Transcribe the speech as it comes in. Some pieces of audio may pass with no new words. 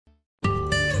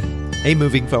Hey,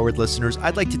 Moving Forward listeners,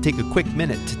 I'd like to take a quick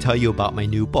minute to tell you about my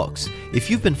new books.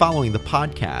 If you've been following the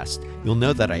podcast, you'll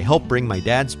know that I helped bring my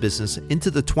dad's business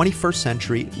into the 21st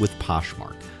century with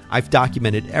Poshmark. I've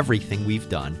documented everything we've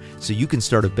done so you can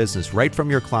start a business right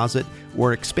from your closet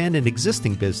or expand an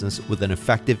existing business with an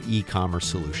effective e-commerce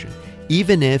solution,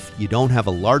 even if you don't have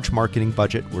a large marketing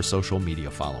budget or social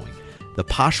media following. The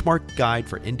Poshmark Guide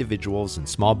for Individuals and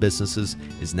Small Businesses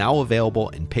is now available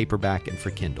in paperback and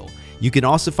for Kindle. You can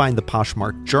also find the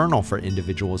Poshmark Journal for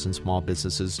Individuals and Small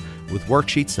Businesses with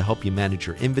worksheets to help you manage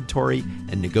your inventory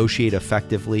and negotiate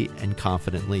effectively and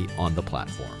confidently on the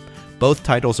platform. Both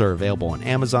titles are available on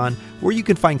Amazon, or you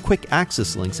can find quick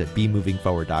access links at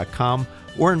bemovingforward.com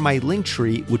or in my link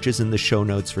tree, which is in the show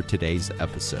notes for today's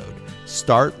episode.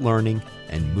 Start learning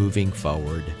and moving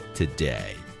forward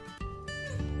today.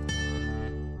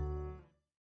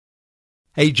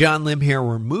 Hey, John Lim here.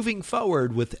 We're moving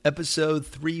forward with episode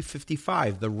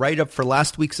 355. The write-up for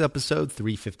last week's episode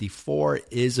 354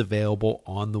 is available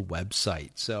on the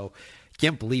website. So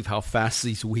can't believe how fast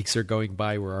these weeks are going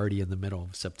by. We're already in the middle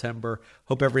of September.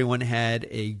 Hope everyone had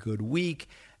a good week.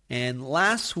 And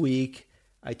last week,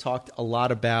 I talked a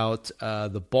lot about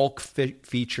the bulk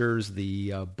features,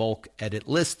 the bulk edit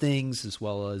listings, as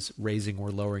well as raising or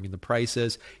lowering the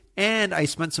prices. And I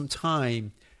spent some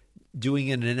time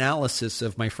doing an analysis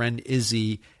of my friend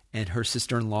Izzy and her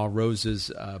sister-in-law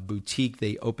Rose's boutique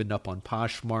they opened up on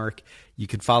Poshmark. You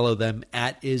can follow them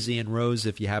at Izzy and Rose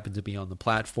if you happen to be on the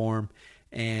platform.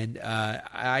 And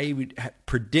I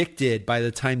predicted by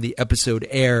the time the episode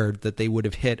aired that they would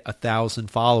have hit 1,000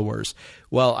 followers.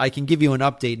 Well, I can give you an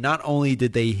update. Not only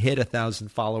did they hit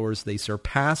 1,000 followers, they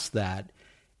surpassed that.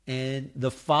 And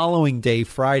the following day,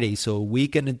 Friday, so a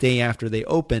week and a day after they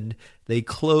opened, they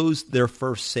closed their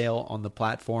first sale on the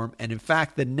platform. And in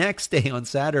fact, the next day on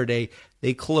Saturday,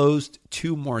 they closed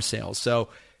 2 more sales. So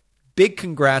big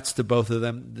congrats to both of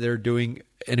them. They're doing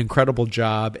an incredible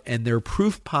job, and they're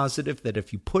proof positive that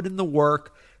if you put in the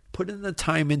work, put in the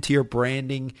time into your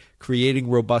branding, creating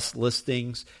robust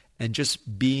listings, and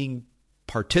just being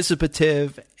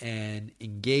participative and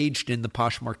engaged in the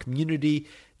Poshmark community,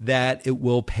 that it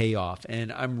will pay off.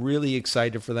 And I'm really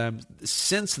excited for them.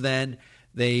 Since then,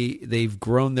 they've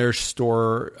grown their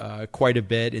store quite a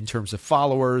bit in terms of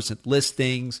followers and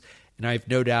listings, and I have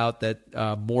no doubt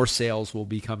that more sales will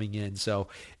be coming in. So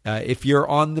if you're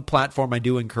on the platform, I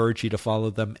do encourage you to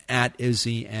follow them at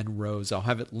Izzy and Rose. I'll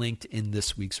have it linked in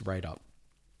this week's write-up.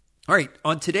 All right,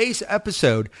 on today's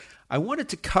episode, I wanted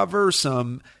to cover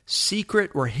some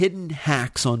secret or hidden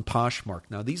hacks on Poshmark.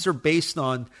 Now, these are based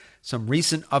on some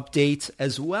recent updates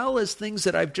as well as things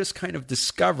that I've just kind of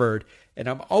discovered, and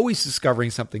I'm always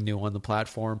discovering something new on the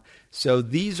platform. So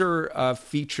these are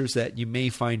features that you may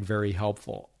find very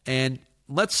helpful. And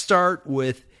let's start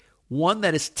with one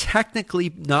that is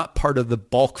technically not part of the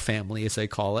bulk family, as I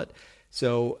call it.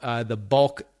 So the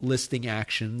bulk listing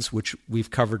actions, which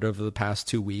we've covered over the past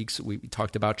 2 weeks. We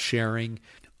talked about sharing.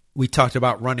 We talked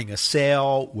about running a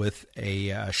sale with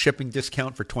a shipping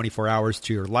discount for 24 hours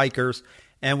to your likers.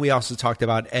 And we also talked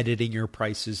about editing your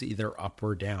prices either up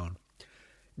or down.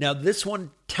 Now, this one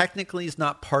technically is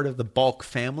not part of the bulk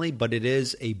family, but it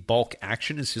is a bulk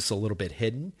action. It's just a little bit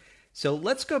hidden. So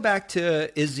let's go back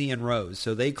to Izzy and Rose.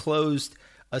 So they closed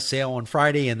a sale on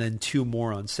Friday and then 2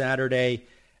 more on Saturday.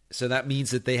 So that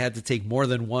means that they had to take more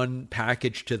than 1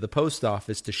 package to the post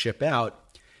office to ship out.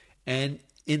 And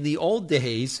in the old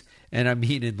days, and I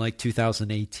mean in like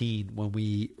 2018, when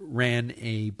we ran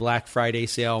a Black Friday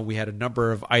sale, we had a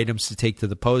number of items to take to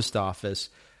the post office.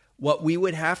 What we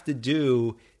would have to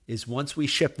do is once we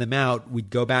ship them out, we'd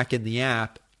go back in the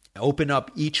app, open up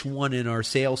each one in our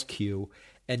sales queue,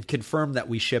 and confirm that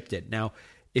we shipped it. Now,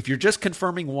 if you're just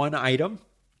confirming one item,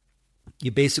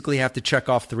 you basically have to check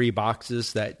off 3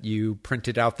 boxes: that you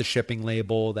printed out the shipping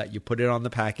label, that you put it on the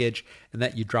package, and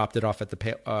that you dropped it off at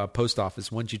the post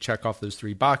office. Once you check off those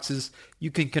 3 boxes,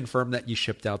 you can confirm that you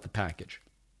shipped out the package.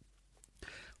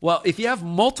 Well, if you have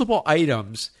multiple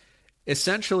items,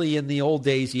 essentially in the old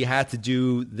days, you had to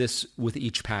do this with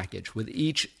each package. With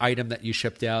each item that you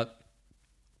shipped out,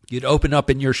 you'd open up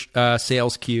in your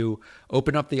sales queue,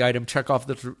 open up the item, check off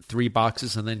the 3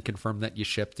 boxes, and then confirm that you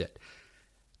shipped it.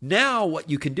 Now, what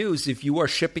you can do is if you are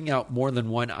shipping out more than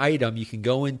 1 item, you can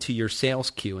go into your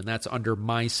sales queue, and that's under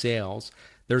My Sales.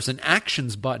 There's an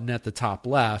Actions button at the top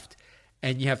left,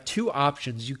 and you have 2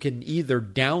 options. You can either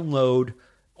download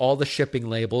all the shipping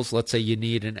labels. Let's say you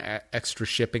need an extra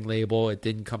shipping label. It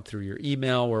didn't come through your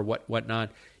email or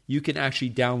whatnot. You can actually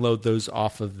download those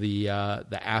off of the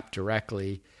app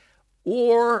directly.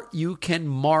 Or you can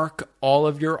mark all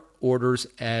of your orders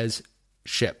as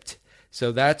shipped.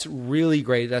 So that's really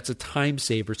great. That's a time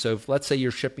saver. So if, let's say,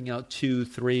 you're shipping out 2,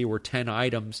 3, or 10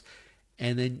 items,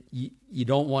 and then you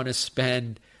don't want to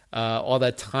spend all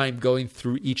that time going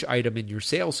through each item in your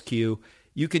sales queue,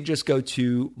 you can just go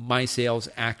to My Sales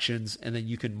Actions, and then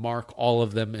you can mark all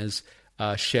of them as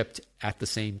shipped at the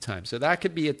same time. So that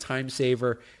could be a time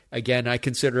saver. Again, I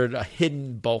consider it a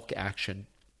hidden bulk action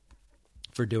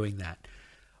for doing that.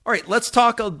 All right, let's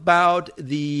talk about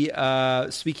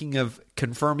speaking of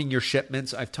confirming your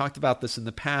shipments. I've talked about this in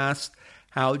the past,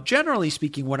 how generally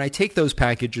speaking, when I take those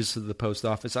packages to the post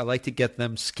office, I like to get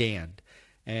them scanned.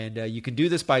 And you can do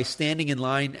this by standing in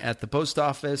line at the post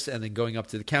office and then going up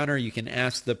to the counter. You can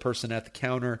ask the person at the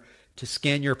counter to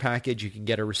scan your package. You can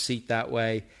get a receipt that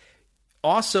way.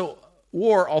 Also,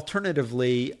 or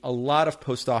alternatively, a lot of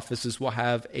post offices will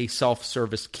have a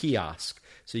self-service kiosk.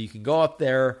 So you can go up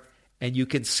there and you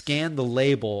can scan the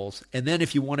labels. And then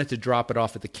if you wanted to drop it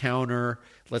off at the counter,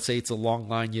 let's say it's a long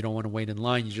line, you don't want to wait in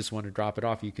line, you just want to drop it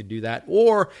off, you can do that.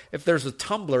 Or if there's a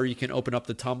tumbler, you can open up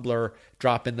the tumbler,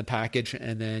 drop in the package,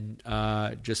 and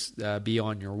then just be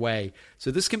on your way. So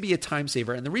this can be a time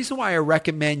saver. And the reason why I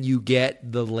recommend you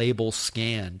get the label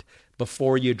scanned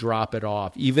before you drop it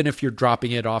off, even if you're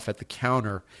dropping it off at the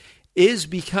counter, is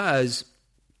because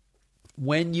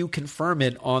when you confirm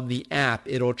it on the app,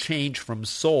 it'll change from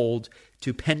sold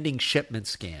to pending shipment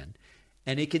scan.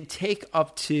 And it can take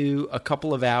up to a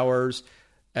couple of hours,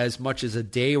 as much as a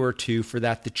day or two, for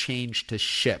that to change to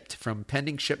shipped, from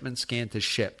pending shipment scan to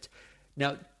shipped.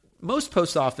 Now, most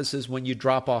post offices, when you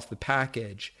drop off the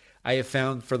package, I have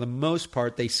found for the most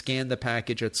part, they scan the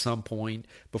package at some point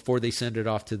before they send it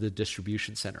off to the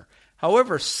distribution center.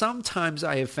 However, sometimes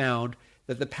I have found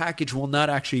that the package will not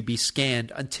actually be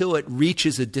scanned until it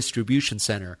reaches a distribution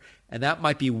center. And that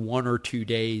might be 1 or 2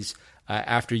 days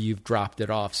after you've dropped it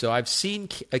off. So I've seen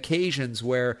occasions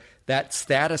where that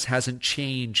status hasn't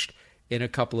changed in a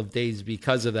couple of days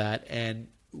because of that. And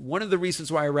one of the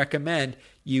reasons why I recommend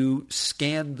you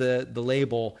scan the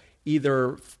label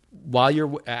either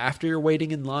after you're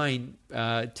waiting in line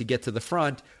to get to the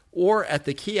front, or at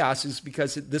the kiosk, is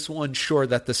because this will ensure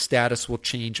that the status will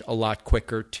change a lot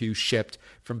quicker to shipped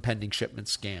from pending shipment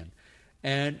scan.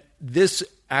 And this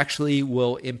actually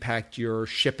will impact your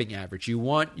shipping average. You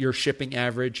want your shipping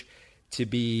average to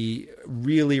be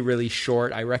really, really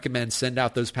short. I recommend send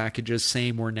out those packages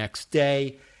same or next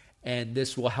day, and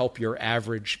this will help your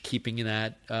average, keeping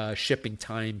that shipping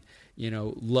time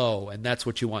low. And that's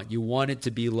what you want. You want it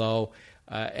to be low.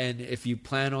 And if you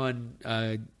plan on,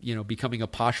 becoming a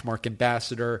Poshmark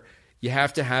ambassador, you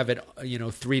have to have it,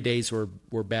 3 days or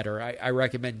better. I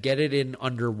recommend get it in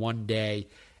under 1 day.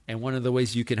 And one of the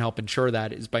ways you can help ensure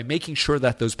that is by making sure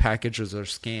that those packages are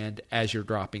scanned as you're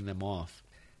dropping them off.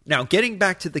 Now, getting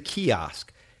back to the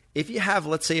kiosk, if you have,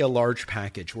 let's say, a large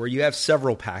package where you have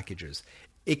several packages,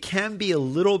 it can be a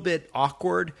little bit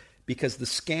awkward because the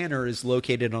scanner is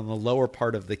located on the lower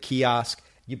part of the kiosk.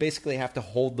 You basically have to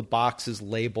hold the box's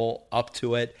label up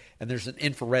to it, and there's an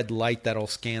infrared light that'll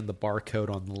scan the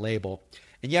barcode on the label.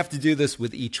 And you have to do this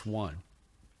with each one.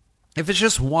 If it's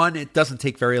just one, it doesn't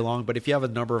take very long, but if you have a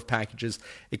number of packages,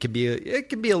 it can be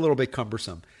a little bit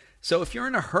cumbersome. So if you're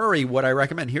in a hurry, what I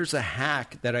recommend, here's a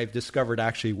hack that I've discovered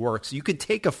actually works. You could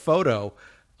take a photo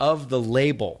of the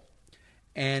label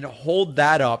and hold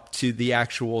that up to the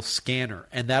actual scanner,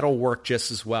 and that'll work just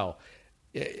as well.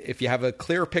 If you have a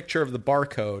clear picture of the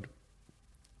barcode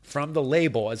from the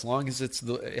label, as long as it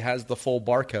has the full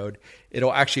barcode,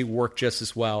 it'll actually work just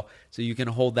as well. So you can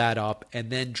hold that up and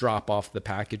then drop off the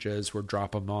packages or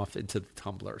drop them off into the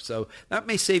tumbler. So that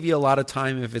may save you a lot of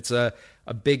time if it's a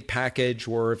big package,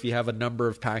 or if you have a number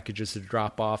of packages to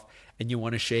drop off and you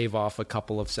want to shave off a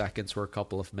couple of seconds or a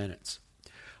couple of minutes.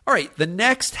 All right, the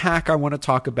next hack I want to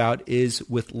talk about is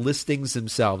with listings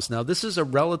themselves. Now, this is a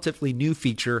relatively new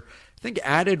feature, I think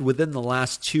added within the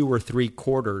last 2 or 3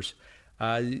 quarters,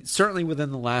 certainly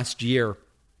within the last year.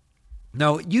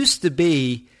 Now, it used to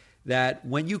be that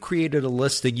when you created a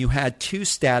listing, you had 2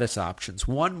 status options.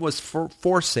 One was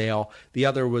for sale, the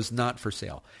other was not for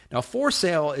sale. Now, for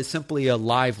sale is simply a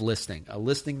live listing, a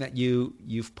listing that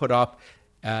you've put up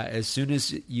as soon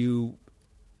as you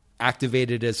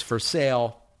activate it as for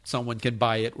sale. Someone can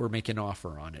buy it or make an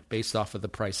offer on it based off of the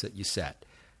price that you set.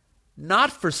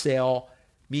 Not for sale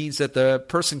means that the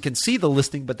person can see the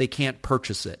listing, but they can't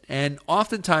purchase it. And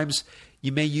oftentimes,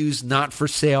 you may use not for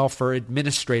sale for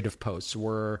administrative posts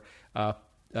or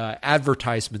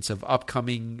advertisements of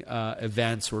upcoming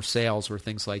events or sales or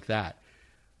things like that.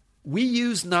 We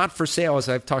use not for sale, as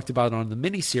I've talked about on the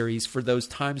mini-series, for those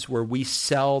times where we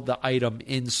sell the item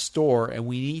in store and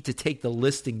we need to take the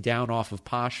listing down off of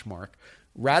Poshmark.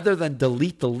 rather than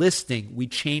delete the listing, we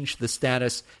change the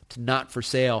status to not for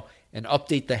sale and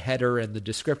update the header and the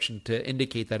description to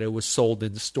indicate that it was sold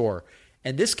in the store.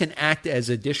 And this can act as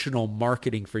additional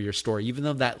marketing for your store. Even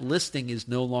though that listing is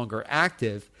no longer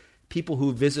active, people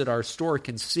who visit our store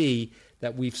can see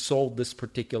that we've sold this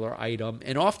particular item.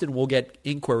 And often we'll get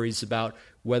inquiries about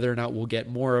whether or not we'll get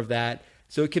more of that.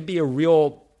 So it can be a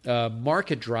real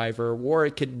market driver, or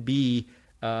it can be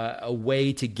a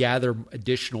way to gather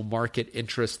additional market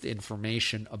interest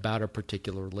information about a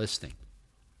particular listing.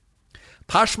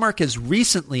 Poshmark has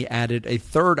recently added a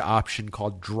third option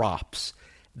called drops.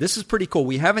 This is pretty cool.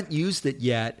 We haven't used it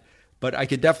yet, but I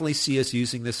could definitely see us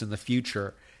using this in the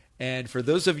future. And for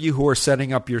those of you who are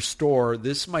setting up your store,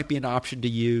 this might be an option to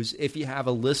use if you have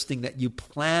a listing that you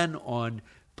plan on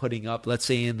putting up, let's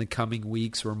say in the coming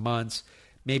weeks or months.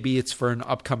 Maybe it's for an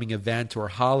upcoming event or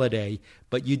holiday,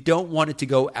 but you don't want it to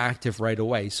go active right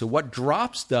away. So what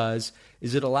Drops does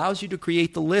is it allows you to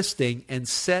create the listing and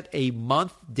set a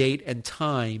month, date, and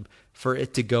time for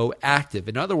it to go active.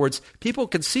 In other words, people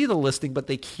can see the listing, but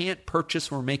they can't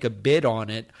purchase or make a bid on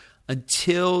it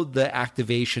until the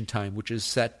activation time, which is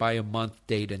set by a month,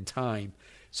 date, and time.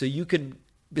 So you can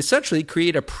essentially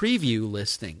create a preview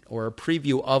listing or a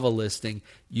preview of a listing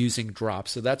using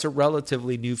Drops. So that's a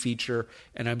relatively new feature,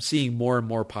 and I'm seeing more and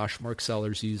more Poshmark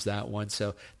sellers use that one.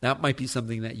 So that might be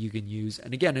something that you can use.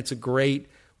 And again, it's a great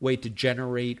way to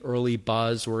generate early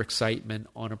buzz or excitement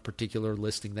on a particular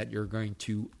listing that you're going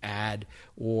to add,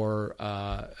 or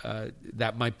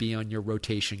that might be on your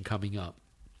rotation coming up.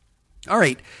 All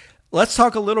right. Let's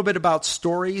talk a little bit about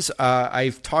stories.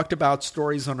 I've talked about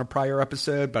stories on a prior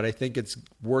episode, but I think it's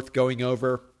worth going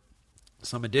over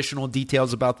some additional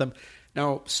details about them.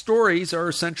 Now, stories are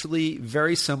essentially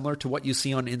very similar to what you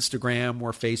see on Instagram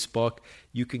or Facebook.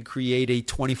 You can create a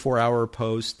 24-hour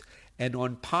post, and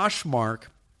on Poshmark,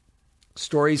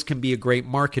 stories can be a great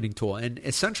marketing tool. And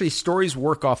essentially, stories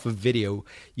work off of video.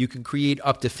 You can create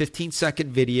up to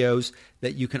 15-second videos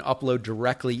that you can upload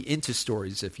directly into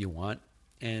stories if you want.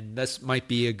 And this might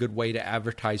be a good way to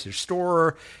advertise your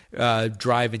store,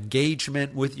 drive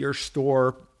engagement with your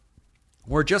store,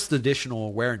 or just additional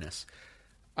awareness.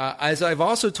 As I've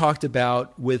also talked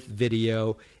about with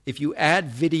video, if you add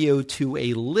video to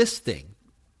a listing,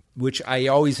 which I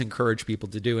always encourage people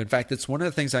to do. In fact, it's one of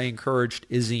the things I encouraged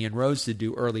Izzy and Rose to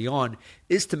do early on,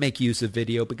 is to make use of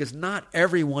video, because not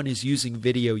everyone is using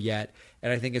video yet.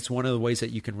 And I think it's one of the ways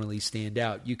that you can really stand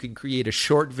out. You can create a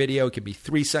short video. It can be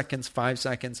 3 seconds, 5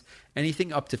 seconds,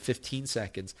 anything up to 15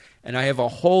 seconds. And I have a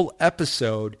whole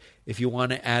episode if you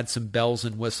want to add some bells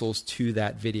and whistles to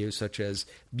that video, such as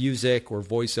music or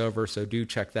voiceover. So do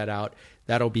check that out.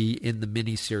 That'll be in the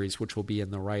mini series, which will be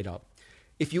in the write-up.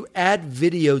 If you add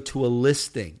video to a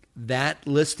listing, that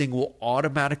listing will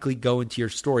automatically go into your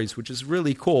stories, which is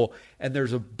really cool. And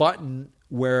there's a button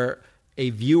where a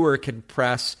viewer can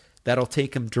press that'll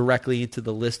take them directly into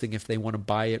the listing if they want to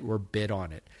buy it or bid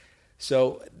on it.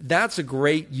 So that's a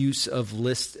great use of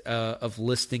listing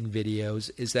videos,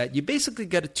 is that you basically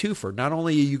get a twofer. Not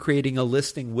only are you creating a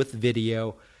listing with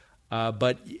video,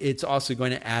 but it's also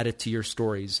going to add it to your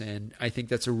stories. And I think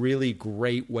that's a really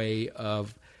great way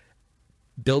of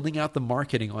building out the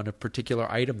marketing on a particular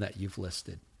item that you've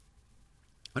listed.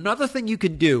 Another thing you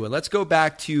can do, and let's go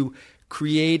back to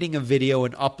creating a video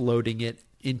and uploading it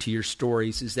into your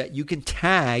stories, is that you can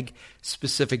tag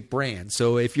specific brands.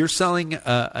 So if you're selling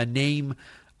a name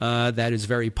that is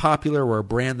very popular, or a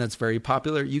brand that's very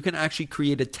popular, you can actually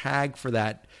create a tag for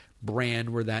that brand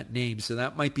or that name. So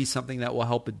that might be something that will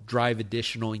help drive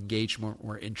additional engagement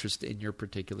or interest in your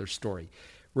particular story.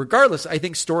 Regardless, I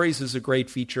think stories is a great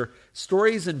feature.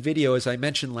 Stories and video, as I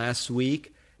mentioned last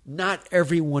week, not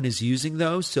everyone is using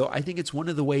those. So I think it's one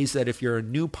of the ways that if you're a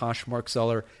new Poshmark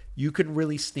seller, you can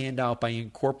really stand out by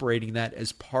incorporating that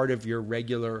as part of your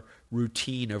regular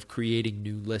routine of creating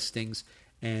new listings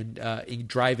and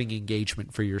driving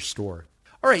engagement for your store.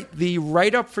 All right, the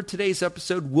write-up for today's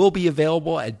episode will be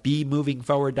available at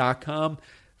bemovingforward.com.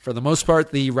 For the most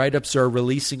part, the write-ups are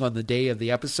releasing on the day of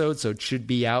the episode, so it should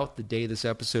be out the day this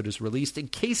episode is released. In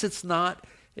case it's not,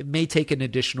 it may take an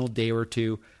additional day or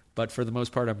two, but for the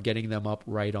most part, I'm getting them up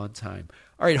right on time.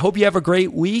 All right, hope you have a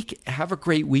great week. Have a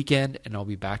great weekend, and I'll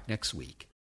be back next week.